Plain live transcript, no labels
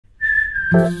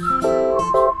Good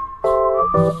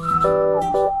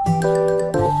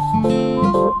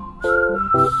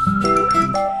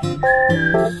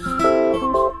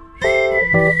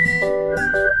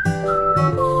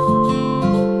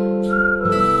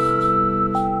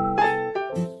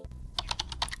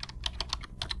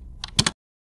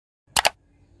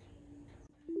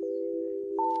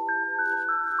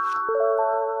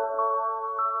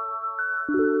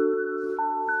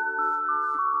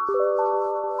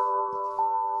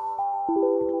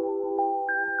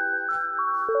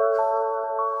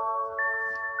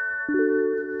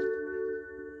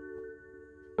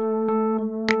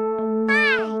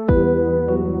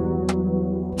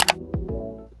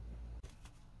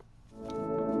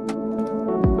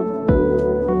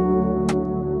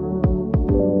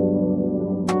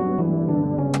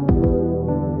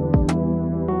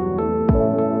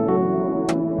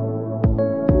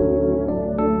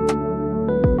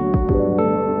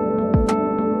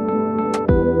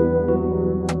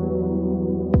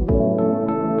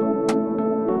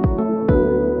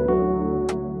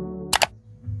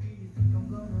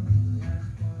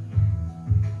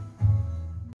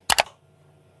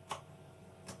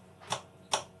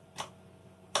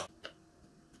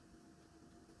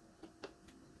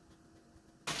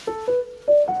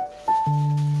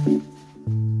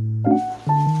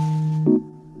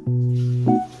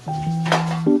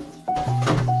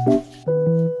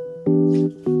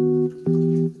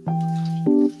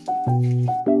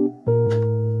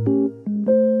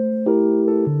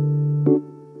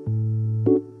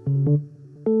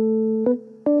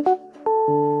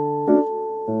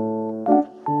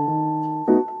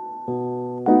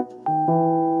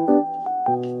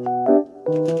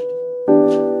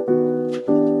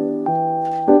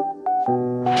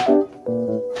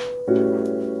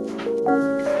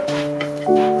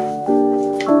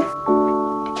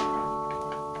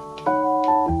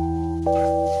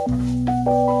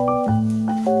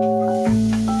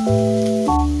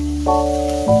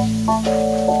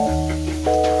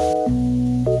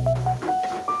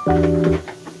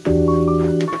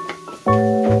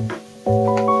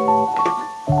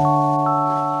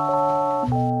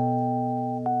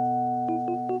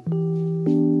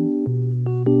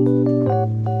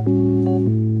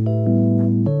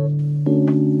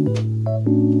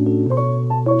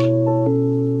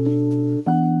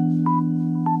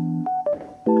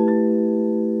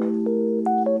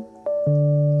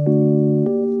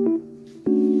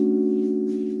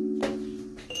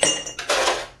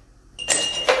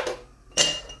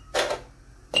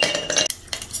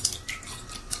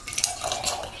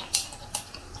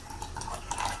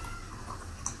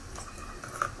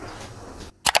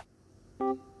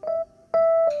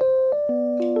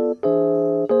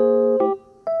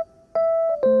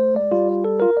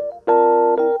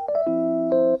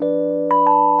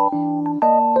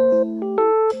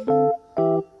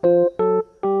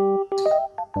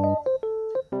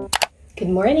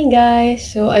morning, guys!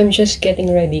 So, I'm just getting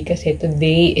ready kasi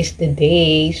today is the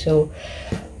day. So,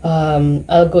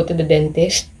 I'll go to the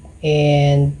dentist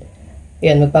and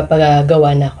yun,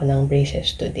 magpapagawa na ako ng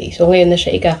braces today. So, ngayon na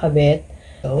siya ikakabit.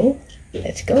 So,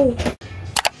 let's go!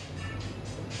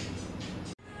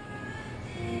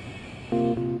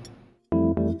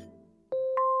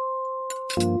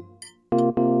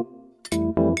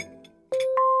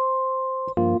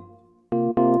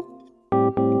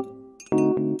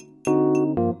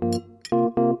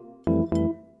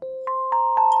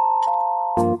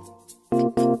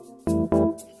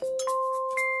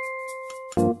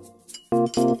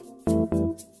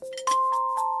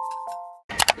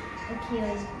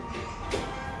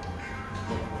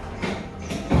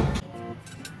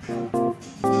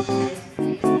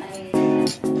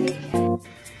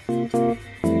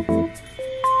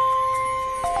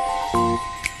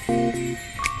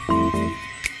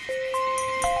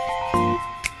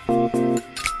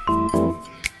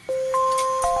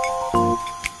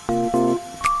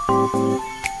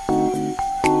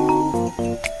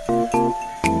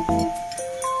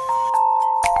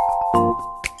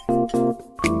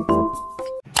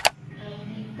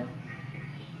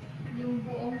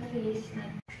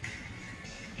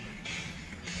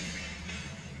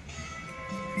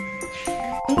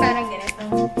 Parang ganito.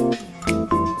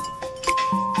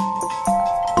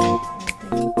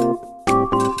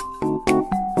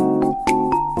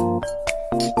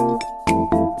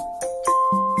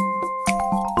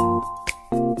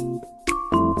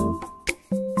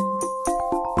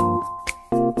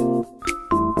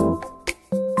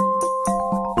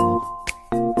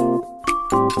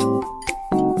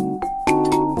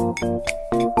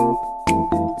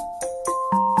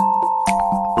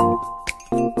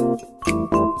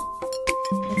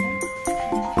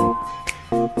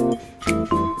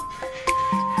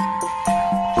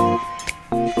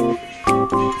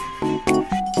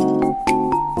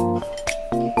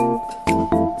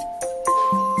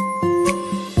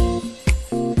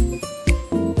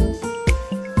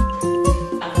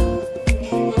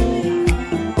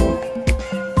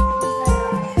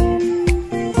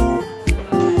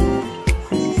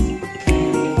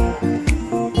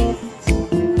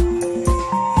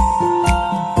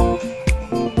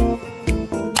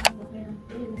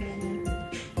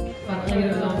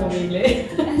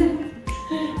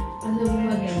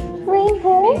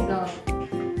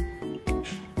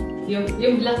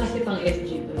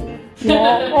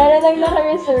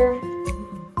 Naka-reserve.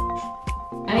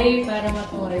 Ay, para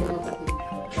matuwa rin ako.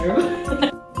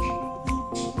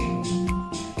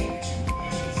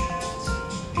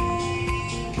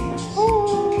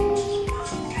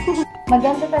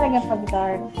 Maganda talaga pag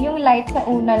dark. Yung light sa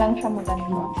una lang siya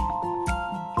maganda.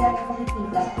 Kaya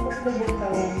makikita. Tapos lubog ka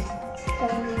rin. So,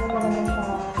 hindi mo maganda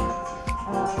siya.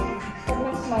 Pag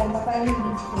may smile, baka yung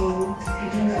display.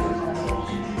 Hindi mo lang siya.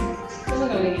 Ano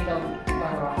gawin ito?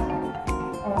 Para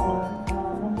Oo.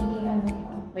 Magiging ano.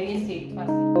 may safe pa.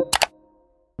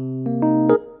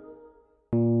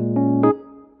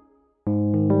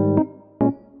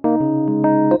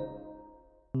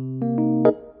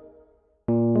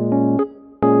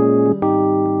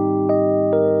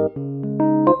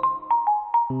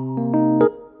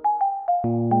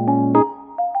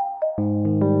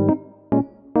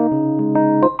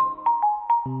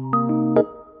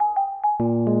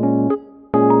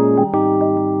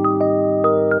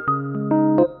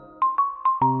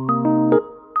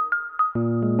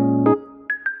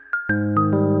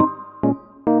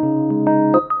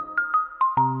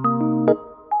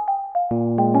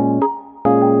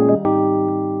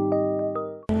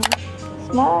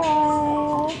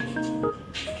 Smile!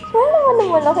 Smile naman na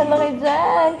malaki-laki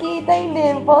dyan. Kita yung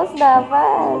dimples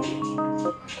dapat.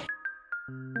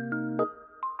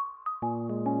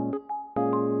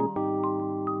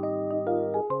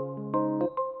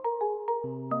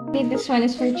 This one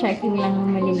is for checking lang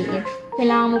ng maliliit.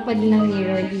 Kailangan mo pa din ng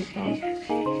mirror dito.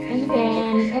 And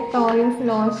then, ito yung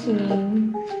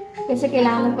flossing. Kasi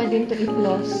kailangan mo pa din ito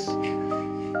i-floss.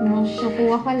 No, so,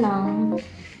 kuha ka lang.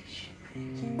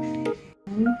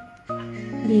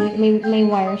 May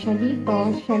wire siya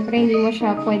dito. Siyempre, hindi mo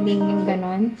siya pwedeng yung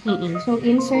ganon. So,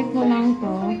 insert mo lang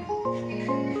to.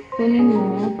 Kunin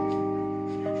mo.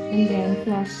 And then,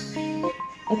 floss.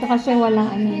 Ito kasi walang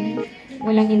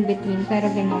walang in-between. Pero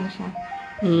ganyan siya.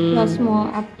 Floss mo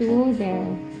up to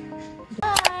there.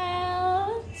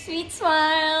 Smile! Sweet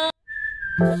smile!